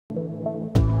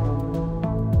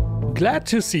Glad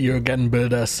to see you again,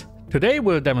 builders. Today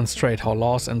we'll demonstrate how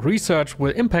laws and research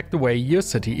will impact the way your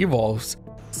city evolves.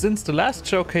 Since the last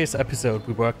showcase episode,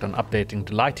 we worked on updating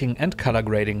the lighting and color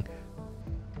grading.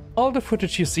 All the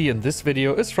footage you see in this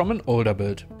video is from an older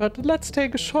build, but let's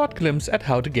take a short glimpse at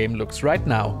how the game looks right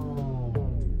now.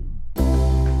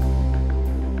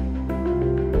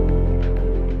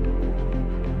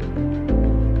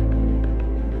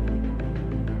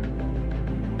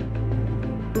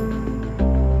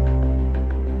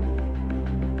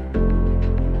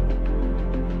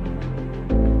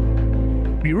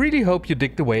 We really hope you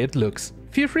dig the way it looks.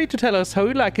 Feel free to tell us how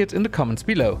you like it in the comments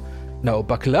below. Now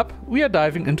buckle up, we are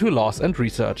diving into laws and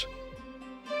research.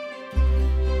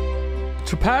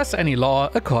 To pass any law,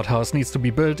 a courthouse needs to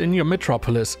be built in your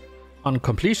metropolis. On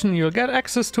completion, you'll get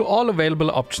access to all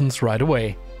available options right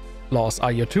away. Laws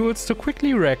are your tools to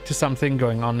quickly react to something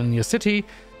going on in your city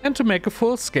and to make a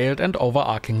full-scaled and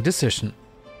overarching decision.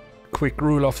 Quick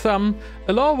rule of thumb,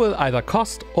 a law will either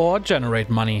cost or generate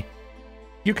money.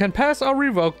 You can pass or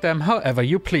revoke them however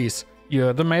you please.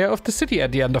 You're the mayor of the city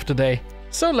at the end of the day.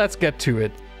 So let's get to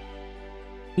it.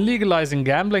 Legalizing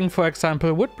gambling, for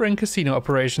example, would bring casino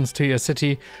operations to your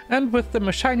city and with them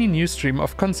a shiny new stream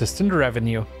of consistent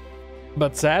revenue.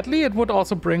 But sadly, it would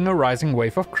also bring a rising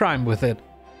wave of crime with it.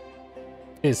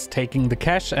 Is taking the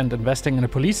cash and investing in a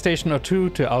police station or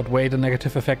two to outweigh the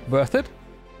negative effect worth it?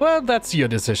 Well, that's your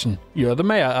decision. You're the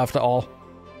mayor after all.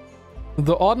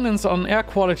 The ordinance on air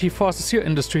quality forces your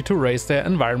industry to raise their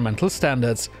environmental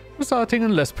standards, resulting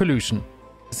in less pollution.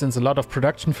 Since a lot of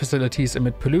production facilities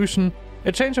emit pollution,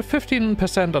 a change of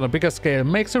 15% on a bigger scale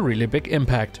makes a really big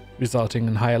impact, resulting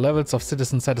in higher levels of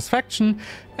citizen satisfaction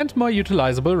and more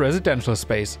utilizable residential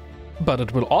space. But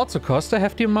it will also cost a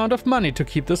hefty amount of money to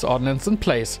keep this ordinance in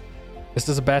place. Is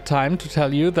this a bad time to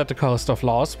tell you that the cost of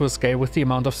laws will scale with the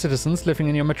amount of citizens living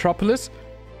in your metropolis?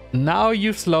 Now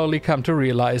you've slowly come to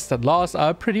realize that laws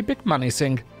are a pretty big money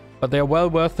sink, but they are well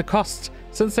worth the cost,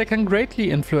 since they can greatly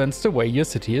influence the way your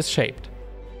city is shaped.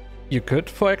 You could,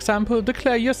 for example,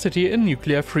 declare your city a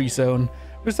nuclear-free zone,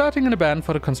 resulting in a ban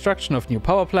for the construction of new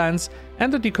power plants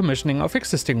and the decommissioning of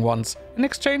existing ones, in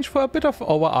exchange for a bit of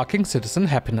overarching citizen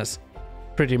happiness.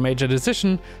 Pretty major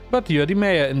decision, but you're the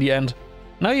mayor in the end.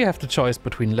 Now you have the choice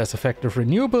between less effective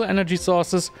renewable energy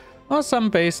sources or some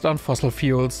based on fossil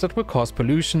fuels that will cause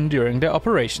pollution during their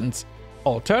operations.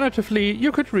 Alternatively,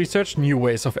 you could research new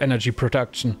ways of energy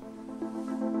production.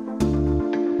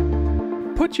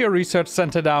 Put your research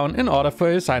center down in order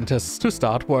for your scientists to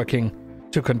start working.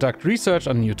 To conduct research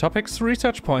on new topics,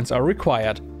 research points are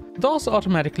required. Those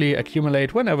automatically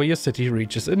accumulate whenever your city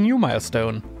reaches a new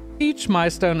milestone. Each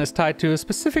milestone is tied to a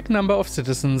specific number of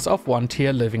citizens of one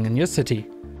tier living in your city.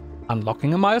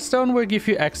 Unlocking a milestone will give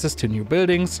you access to new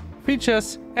buildings,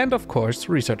 features, and of course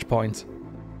research points.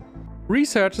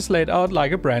 Research is laid out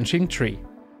like a branching tree.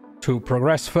 To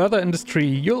progress further in this tree,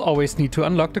 you'll always need to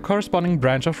unlock the corresponding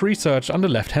branch of research on the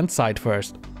left-hand side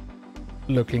first.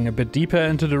 Looking a bit deeper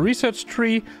into the research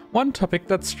tree, one topic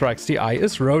that strikes the eye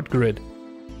is road grid.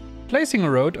 Placing a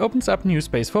road opens up new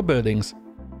space for buildings.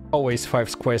 Always 5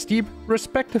 squares deep,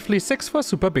 respectively 6 for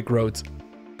super big roads.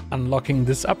 Unlocking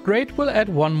this upgrade will add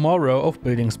one more row of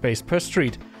building space per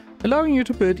street, allowing you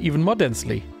to build even more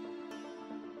densely.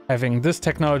 Having this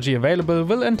technology available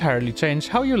will entirely change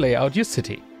how you lay out your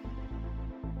city.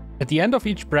 At the end of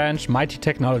each branch, mighty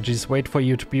technologies wait for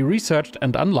you to be researched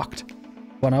and unlocked.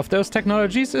 One of those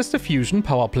technologies is the fusion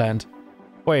power plant.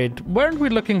 Wait, weren't we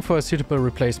looking for a suitable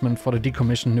replacement for the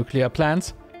decommissioned nuclear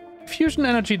plants? Fusion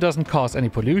energy doesn't cause any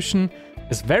pollution,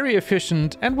 is very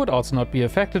efficient and would also not be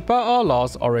affected by all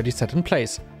laws already set in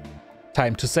place.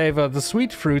 Time to savor the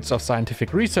sweet fruits of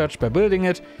scientific research by building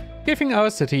it, giving our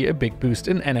city a big boost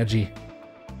in energy.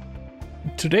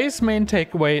 Today's main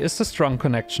takeaway is the strong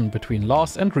connection between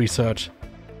laws and research.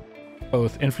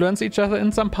 Both influence each other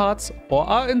in some parts or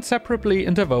are inseparably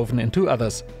interwoven into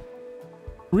others.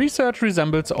 Research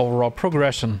resembles overall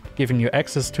progression, giving you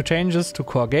access to changes to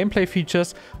core gameplay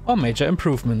features or major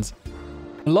improvements.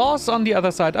 Laws, on the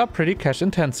other side, are pretty cash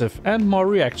intensive and more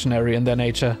reactionary in their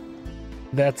nature.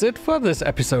 That's it for this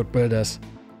episode, builders.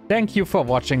 Thank you for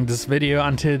watching this video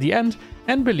until the end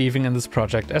and believing in this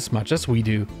project as much as we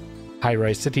do.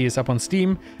 Highrise City is up on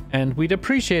Steam, and we'd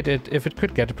appreciate it if it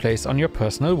could get a place on your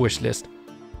personal wishlist.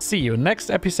 See you next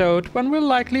episode, when we'll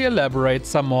likely elaborate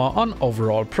some more on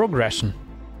overall progression.